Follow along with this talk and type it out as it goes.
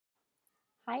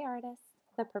Hi artists!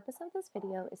 The purpose of this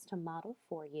video is to model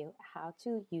for you how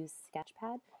to use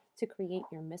Sketchpad to create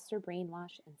your Mr.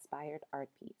 Brainwash inspired art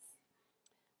piece.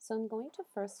 So I'm going to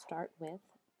first start with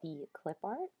the clip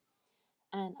art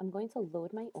and I'm going to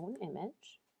load my own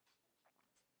image.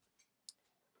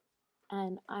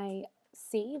 And I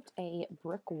saved a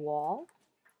brick wall.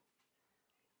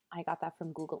 I got that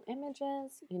from Google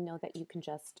Images. You know that you can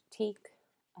just take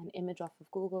an image off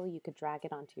of Google, you could drag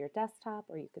it onto your desktop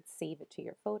or you could save it to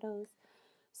your photos.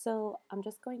 So I'm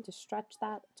just going to stretch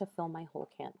that to fill my whole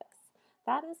canvas.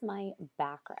 That is my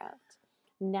background.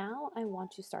 Now I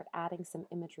want to start adding some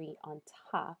imagery on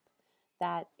top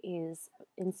that is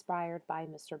inspired by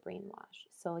Mr. Brainwash.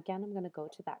 So again, I'm going to go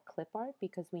to that clip art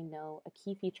because we know a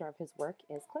key feature of his work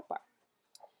is clip art.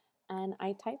 And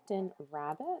I typed in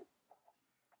rabbit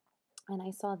and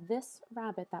I saw this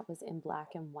rabbit that was in black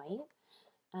and white,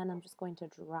 and I'm just going to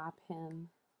drop him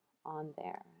on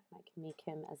there. I can make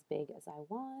him as big as I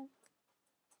want.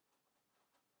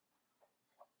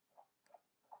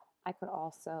 I could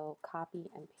also copy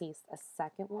and paste a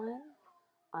second one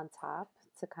on top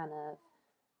to kind of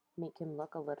make him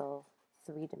look a little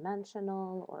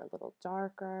three-dimensional or a little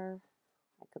darker.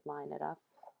 I could line it up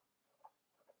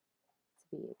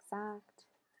to be exact.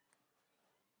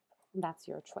 That's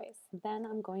your choice. Then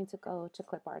I'm going to go to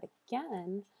clip art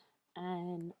again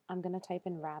and I'm going to type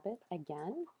in rabbit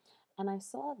again. And I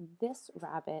saw this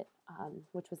rabbit,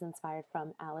 which was inspired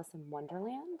from Alice in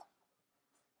Wonderland.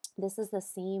 This is the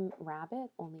same rabbit,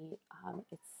 only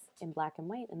it's in black and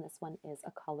white, and this one is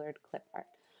a colored clip art.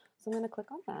 So I'm going to click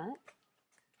on that.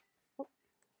 Oh,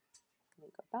 let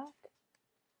me go back.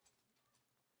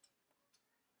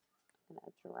 I'm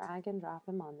going to drag and drop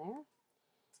him on there.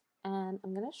 And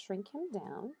I'm going to shrink him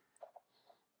down.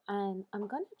 And I'm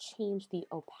going to change the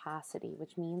opacity,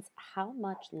 which means how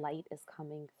much light is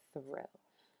coming through.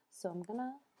 So I'm going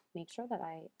to make sure that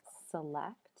I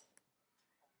select,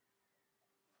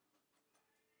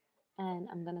 and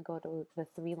I'm going to go to the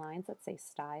three lines that say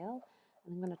style,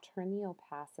 and I'm going to turn the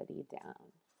opacity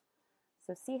down.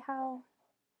 So see how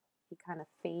he kind of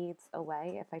fades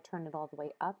away? If I turn it all the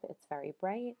way up, it's very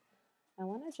bright. I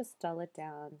want to just dull it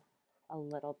down a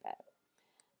little bit.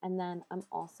 And then I'm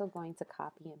also going to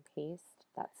copy and paste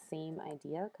that same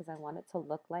idea because I want it to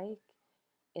look like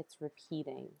it's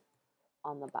repeating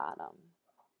on the bottom.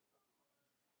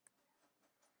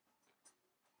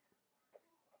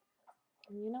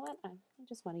 And you know what? I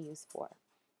just want to use 4.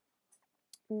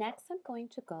 Next, I'm going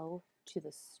to go to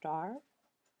the star.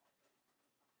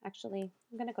 Actually,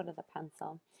 I'm going to go to the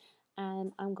pencil.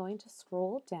 And I'm going to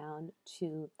scroll down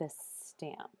to the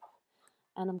stamp.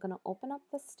 And I'm going to open up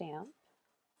the stamp.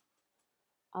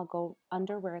 I'll go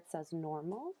under where it says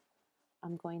normal.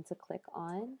 I'm going to click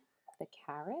on the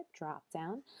caret drop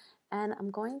down, and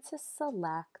I'm going to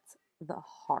select the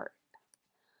heart.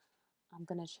 I'm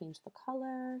going to change the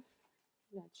color.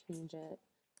 I'm going to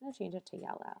change it to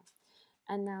yellow.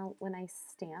 And now when I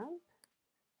stamp,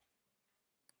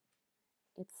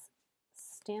 it's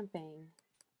stamping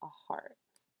a heart.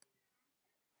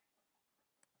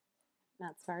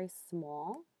 Now it's very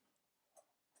small.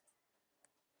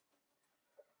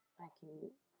 I can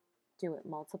do it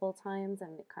multiple times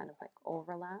and it kind of like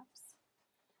overlaps.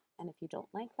 And if you don't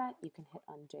like that, you can hit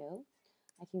undo.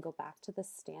 I can go back to the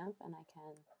stamp and I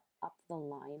can up the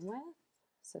line width.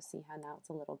 So see how now it's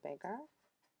a little bigger.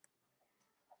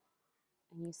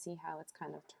 And you see how it's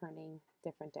kind of turning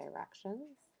different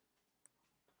directions.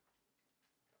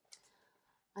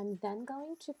 I'm then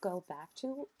going to go back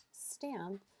to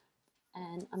stamp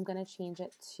and I'm going to change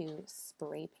it to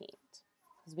spray paint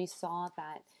because we saw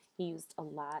that he used a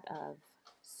lot of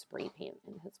spray paint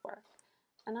in his work.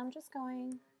 And I'm just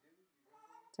going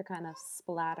to kind of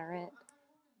splatter it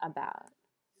about.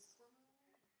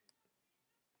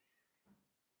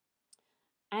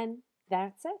 And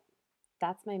that's it.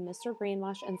 That's my Mr.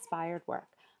 Brainwash inspired work.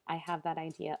 I have that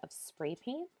idea of spray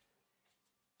paint.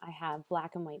 I have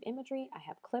black and white imagery. I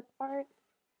have clip art.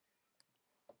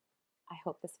 I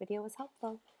hope this video was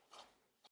helpful.